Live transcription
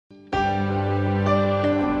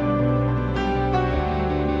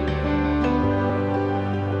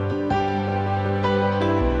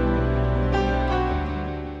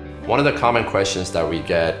One of the common questions that we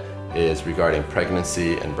get is regarding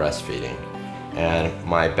pregnancy and breastfeeding. And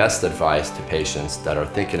my best advice to patients that are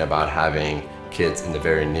thinking about having kids in the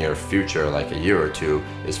very near future, like a year or two,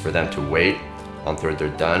 is for them to wait until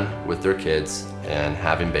they're done with their kids and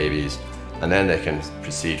having babies, and then they can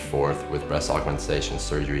proceed forth with breast augmentation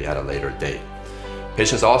surgery at a later date.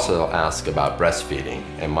 Patients also ask about breastfeeding,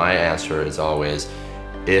 and my answer is always,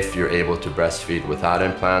 if you're able to breastfeed without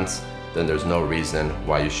implants, then there's no reason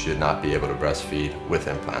why you should not be able to breastfeed with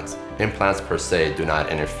implants. Implants per se do not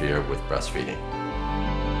interfere with breastfeeding.